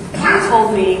embrace. They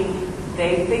told me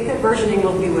they think that versioning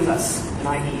will be with us in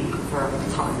IE for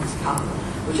time to come,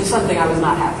 which is something I was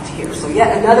not happy to hear. So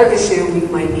yet another issue we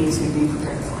might need to be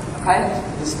prepared for, okay?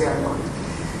 Just bear in mind.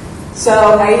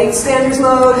 So IE standards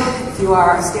mode, if you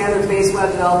are a standards-based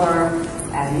web developer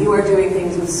and you are doing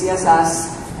things with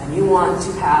CSS and you want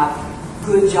to have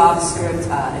good JavaScript,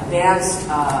 advanced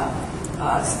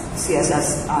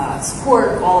CSS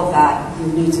support, all of that, you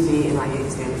need to be in IE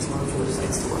standards mode for those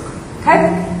sites to work. Okay?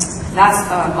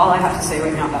 That's all I have to say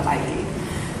right now about IE.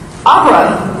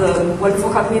 Opera, the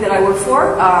wonderful company that I work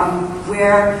for,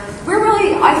 where we're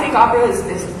really, I think Opera is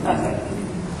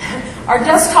our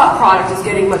desktop product is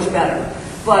getting much better,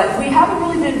 but we haven't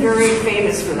really been very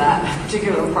famous for that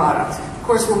particular product. Of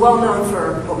course, we're well known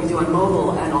for what we do on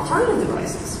mobile and alternative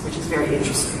devices, which is very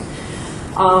interesting.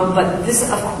 But this,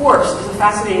 of course, is a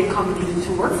fascinating company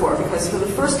to work for because for the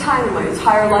first time in my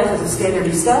entire life as a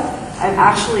standardista, I've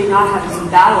actually not had to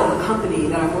battle the company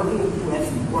that I'm working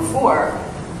with or for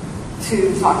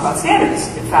to talk about standards.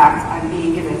 In fact, I'm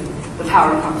being given the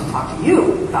power to come to talk to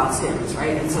you about standards,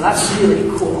 right? And so that's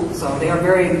really cool. So they are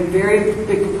very, very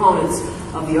big components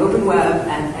of the open web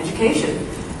and education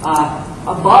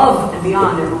above and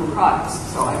beyond their own products.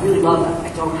 So I really love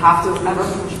that. I don't have to ever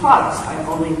push products. I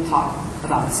only talk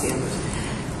about the standards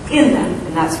in them,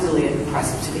 and that's really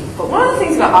impressive to me. But one of the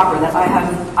things about Opera that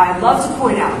I love to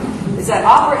point out is that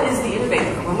Opera is the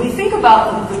innovator. When we think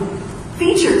about the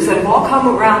features that have all come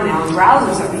around now in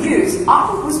browsers that we use,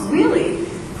 Opera was really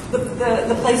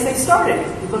the place they started.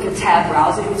 You look at tab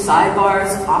browsing,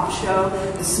 sidebars, Opera Show,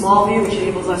 the small view, which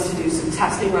enables us to do some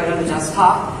texting right on the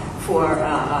desktop for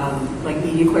like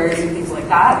media queries and things like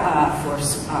that for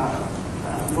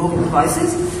mobile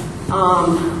devices.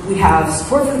 We have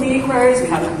support for the media queries. We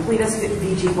have complete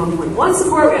SVG 1.1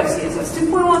 support. We have CSS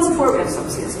 2.1 support. We have some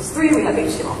CSS 3. We have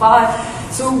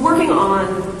HTML5. So we're working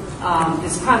on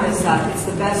this premise that it's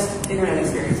the best internet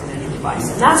experience on any device.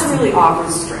 And that's really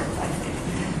Opera's strength, I think.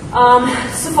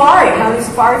 Safari, how many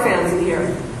Safari fans in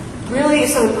here? Really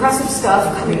some impressive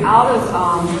stuff coming out of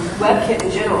WebKit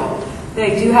in general.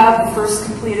 They do have the first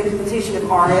complete implementation of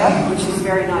ARIA, which is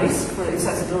very nice for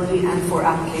accessibility and for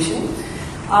application.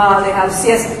 They have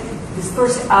this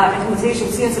first implementation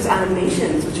of CSS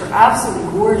animations, which are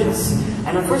absolutely gorgeous.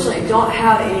 And unfortunately, I don't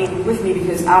have any with me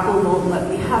because Apple won't let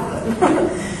me have them.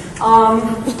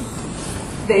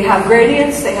 They have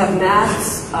gradients, they have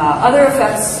masks, other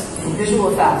effects,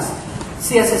 visual effects.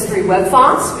 CSS3 web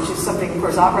fonts, which is something, of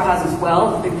course, Opera has as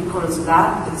well, big components of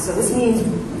that. And so this means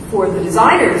for the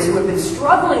designers who have been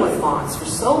struggling with fonts for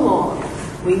so long,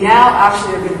 we now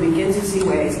actually are going to begin to see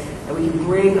ways that we can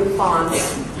bring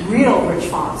fonts, real rich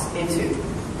fonts, into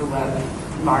the web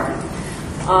environment.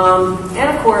 And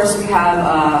of course, we have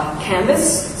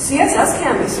Canvas, CSS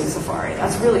Canvas in Safari.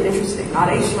 That's really interesting. Not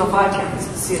HTML5 Canvas,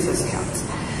 but CSS Canvas.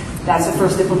 That's the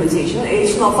first implementation.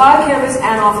 HTML5 Canvas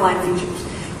and offline features.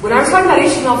 When I was talking about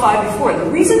HTML5 before, the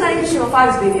reason that HTML5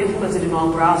 is being implemented in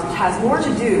all browsers has more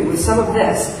to do with some of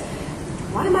this.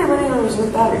 Why am I running on a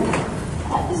reserve battery power?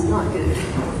 That is not good.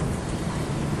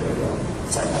 There we go.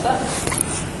 Sorry about that.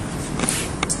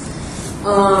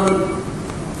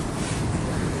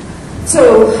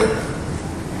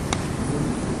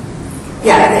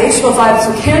 The HTML5,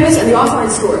 so Canvas and the offline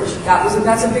storage.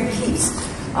 That's a big piece.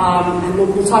 And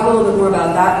we'll talk a little bit more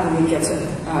about that when we get to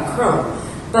Chrome.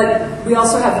 But we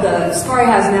also have Safari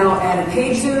has now added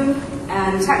page zoom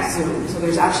and text zoom. So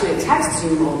there's actually a text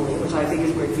zoom only, which I think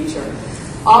is a great feature.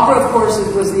 Opera, of course,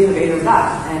 was the innovator of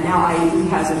that, and now IE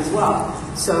has it as well.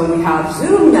 So we have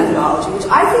zoom methodology, which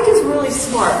I think is really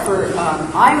smart for,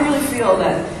 I really feel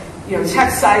that,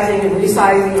 text sizing and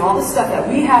resizing and all the stuff that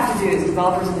we have to do as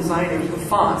developers and designers with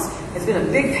fonts has been a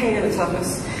big pain in the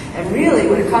tuchus. And really,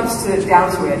 when it comes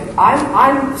down to it,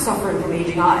 I'm suffering from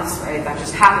aging eyes, right? That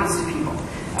just happens to people.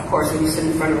 Of course, when you sit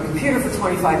in front of a computer for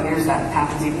 25 years, that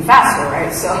happens even faster,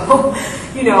 right? So,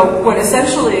 what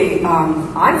essentially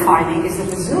I'm finding is that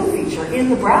the zoom feature in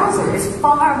the browser is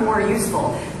far more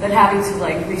useful than having to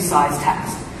resize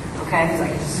text. Okay, because I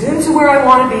can zoom to where I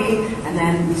want to be, and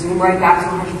then zoom right back to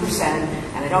 100%,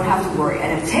 and I don't have to worry.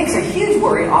 And it takes a huge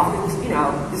worry off the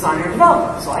designer and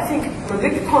developer. So I think I'm a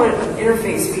big proponent of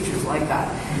interface features like that.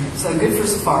 So good for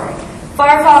Safari.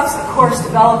 Firefox, of course,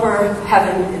 developer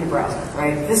heaven in a browser,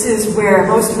 right? This is where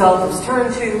most developers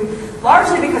turn to,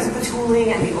 largely because of the tooling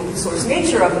and the open source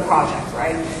nature of the project,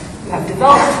 right? You have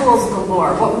developer tools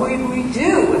galore. What would we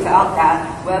do without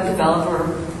that web developer,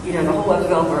 the whole web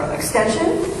developer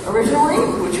extension originally,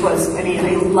 which was, a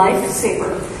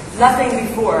lifesaver. Nothing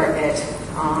before it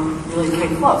really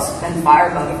came close. And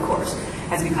Firebug, of course.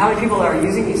 How many people are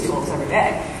using these tools every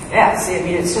day? Yeah, see,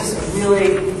 it's just a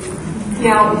really...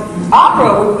 Now,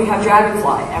 Opera, we have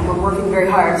Dragonfly, and we're working very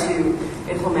hard to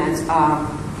implement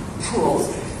tools.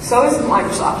 So is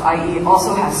Microsoft, i.e. it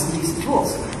also has some decent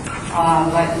tools.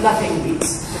 But nothing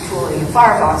beats the tooling in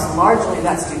Firefox, and largely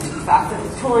that's due to the fact that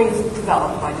the tooling is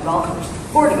developed by developers,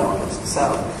 for developers.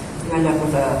 So you end up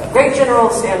with a great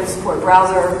general standard support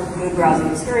browser, good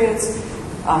browsing experience,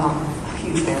 a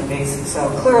huge fan base. So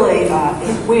clearly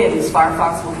it wins.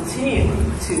 Firefox will continue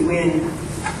to win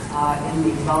in the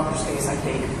developer space, I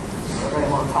think, for a very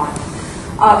long time.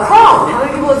 Chrome. How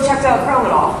many people have checked out Chrome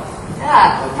at all?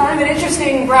 Yeah, kind of an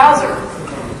interesting browser.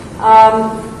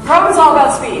 Chrome is all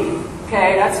about speed.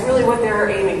 Okay, that's really what they're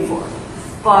aiming for.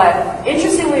 But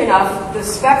interestingly enough, the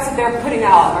specs that they're putting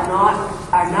out are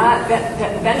not the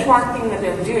benchmarking that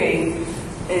they're doing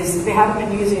is they haven't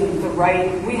been using the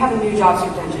right. We have a new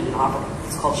JavaScript engine in Opera.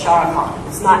 It's called Shara.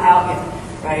 It's not out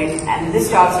yet, right? And this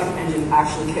JavaScript engine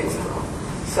actually kicks Chrome.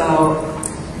 So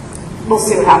we'll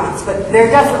see what happens. But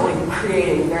they're definitely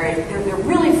creating they're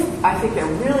really, I think they're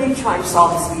really trying to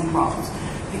solve the speed problems.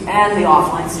 And the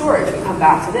offline storage. We come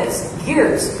back to this.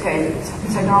 Gears, okay,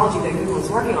 the technology that Google is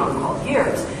working on called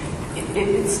Gears.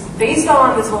 It's based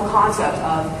on this whole concept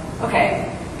of,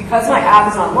 okay, because my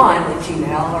app is online, like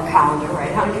Gmail or Calendar,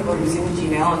 right? How many people are using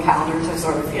Gmail and Calendar to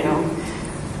sort of,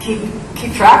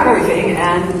 keep track of everything?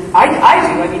 And I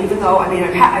do. Even though, I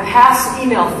pass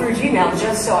email through Gmail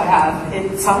just so I have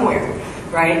it somewhere,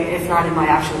 right? If not in my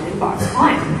actual inbox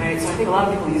client, right? So I think a lot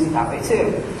of people use it that way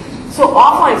too. So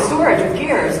offline storage of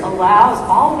Gears allows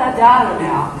all of that data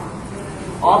now,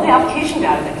 all the application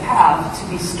data that you have, to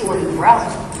be stored in the browser.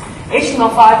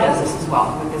 HTML5 does this as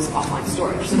well with this offline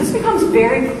storage. So this becomes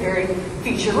very, very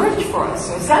feature-rich for us.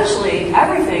 So essentially,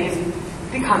 everything is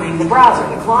becoming the browser.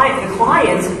 The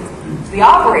client, the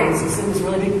operating system is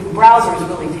really, the browser is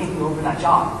really taking over that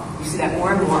job. You see that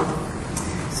more and more.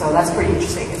 So that's pretty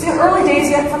interesting. It's in early days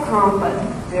yet for Chrome, but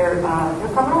they're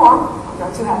coming along. I'm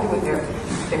not too happy with their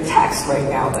text right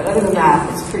now, but other than that,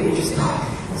 it's pretty interesting.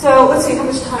 So let's see how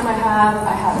much time I have.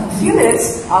 I have a few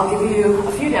minutes. I'll give you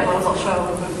a few demos. I'll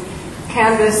show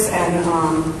Canvas and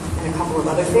a couple of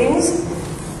other things.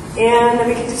 And then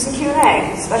we can do some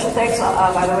Q&A. Special thanks,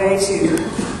 by the way, to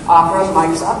Opera,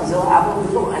 Microsoft, Mozilla, Apple,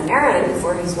 Google, and Aaron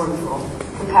for his wonderful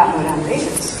compat mode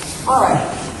animations. All right,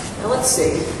 now let's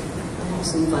see. I have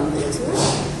some fun things here.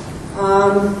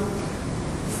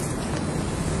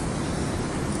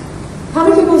 How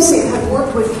many people have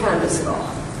worked with Canvas at all?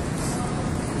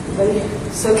 Anybody?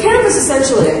 So Canvas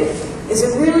essentially is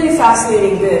a really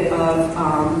fascinating bit of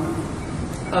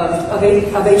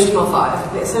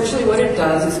HTML5. Essentially what it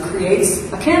does is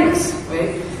creates a canvas,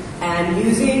 right? And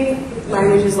using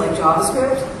languages like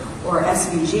JavaScript or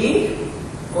SVG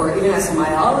or even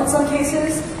SMIL in some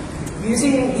cases,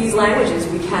 using these languages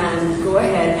we can go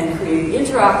ahead and create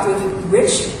interactive,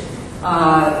 rich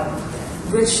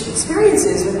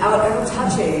experiences without ever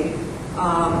touching.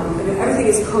 Everything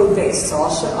is code-based, so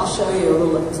I'll show you a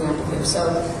little example here. So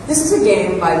this is a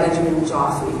game by Benjamin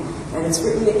Jaffe, and it's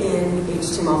written in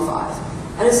HTML5.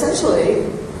 And essentially,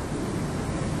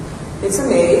 it's a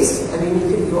maze.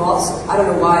 You also, I don't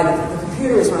know why the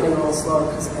computer is running a little slow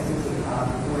because I think it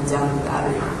went down the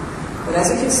battery. But as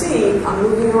you can see, I'm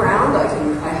moving around. I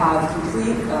have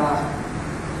complete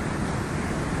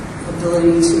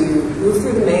ability to move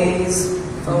through the maze,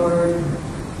 forward.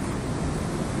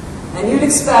 And you'd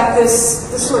expect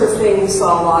this sort of thing you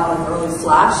saw a lot on early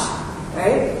Flash,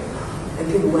 right?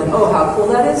 And people went, oh, how cool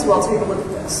that is? Well, take a look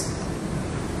at this.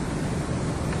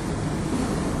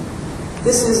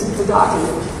 This is the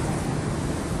document.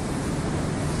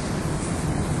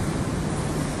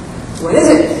 What is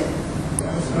it?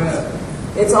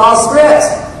 It's all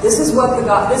script. This is what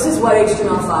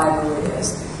HTML5 really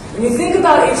is. When you think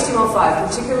about HTML5,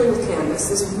 particularly with Canvas,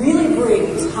 this really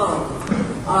brings home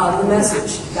the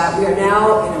message that we are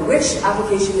now in a rich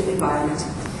application environment.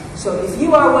 So if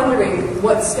you are wondering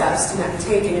what steps to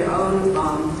take in your own,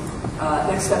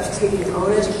 next steps to take in your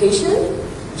own education,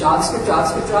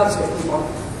 JavaScript, people.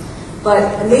 But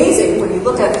amazing when you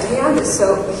look at the Canvas.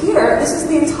 So here, this is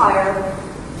the entire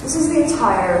This is the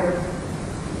entire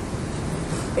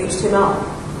HTML.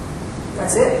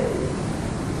 That's it.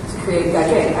 To create that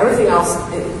game. Everything else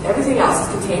is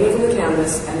contained within the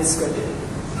canvas and is scripted.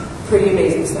 Pretty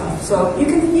amazing stuff. So you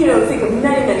can, think of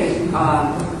many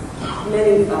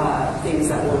things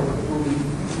that will be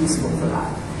useful for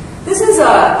that. This is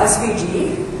a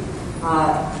SVG,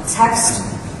 text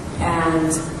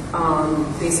and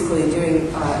basically doing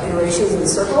iterations in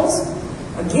circles.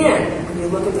 Again, when you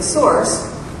look at the source,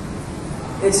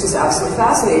 it's just absolutely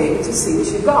fascinating to see what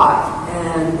you've got.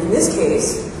 And in this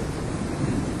case,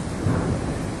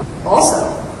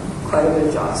 also quite a bit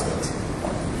of JavaScript.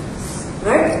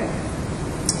 Right?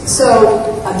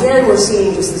 So again, we're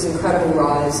seeing just this incredible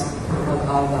rise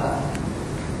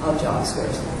of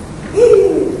JavaScript.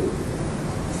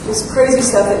 Just crazy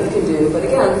stuff that you can do. But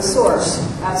again, the source,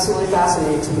 absolutely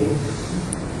fascinating to me.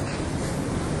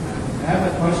 I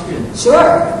have a question.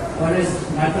 Sure. What is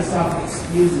Microsoft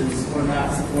excuses for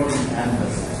not supporting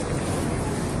Canvas?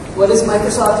 What is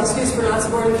Microsoft excuse for not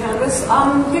supporting Canvas?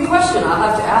 Good question. I'll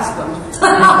have to ask them.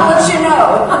 I'll let you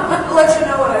know. I'll let you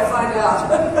know when I find out.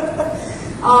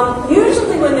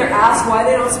 Usually when they're asked why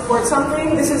they don't support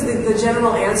something, this is the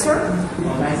general answer.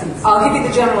 I'll give you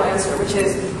the general answer, which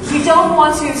is we don't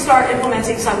want to start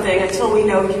implementing something until we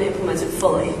know we can implement it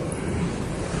fully.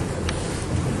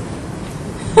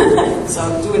 So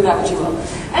do with that what you will.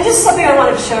 And just something I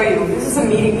wanted to show you. This is some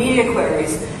media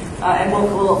queries, and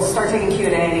we'll start taking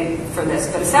Q&A for this.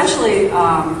 But essentially,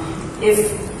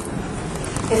 if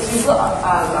you look,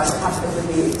 gosh, I have to go to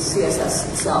the CSS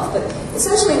itself. But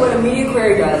essentially, what a media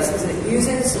query does is it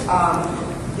uses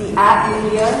the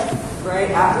 @media, right,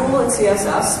 @rule in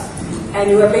CSS, and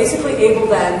you are basically able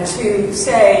then to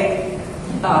say.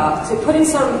 To put in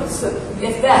some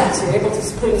if-then, so you're able to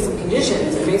put in some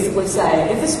conditions and basically say,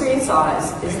 if the screen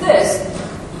size is this,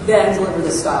 then deliver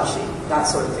this style sheet, that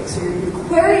sort of thing. So you're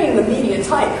querying the media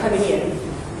type coming in,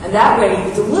 and that way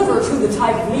you deliver to the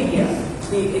type of media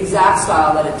the exact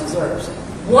style that it deserves.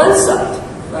 One site,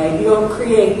 right? You don't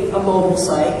create a mobile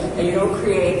site, and you don't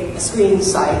create a screen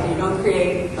site, and you don't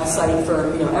create a site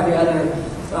for every other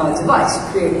device. You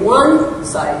create one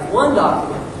site, one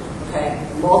document. Okay,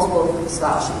 multiple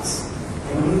style sheets,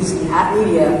 and using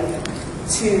 @media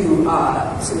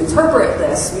to interpret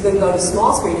this, we can go to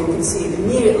small screen and we can see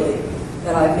immediately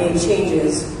that I've made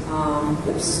changes.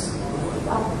 Oops,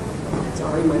 it's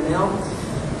already my mail.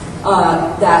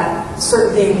 That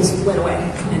certain things went away,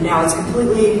 and now it's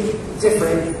completely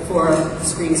different for the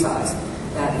screen size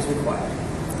that is required.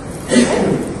 Okay.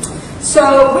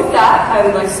 So with that, I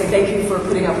would like to say thank you for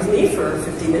putting up with me for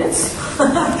 50 minutes.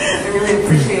 I really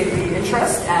appreciate the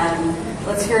interest, and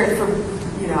let's hear it from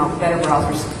better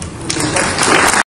browsers.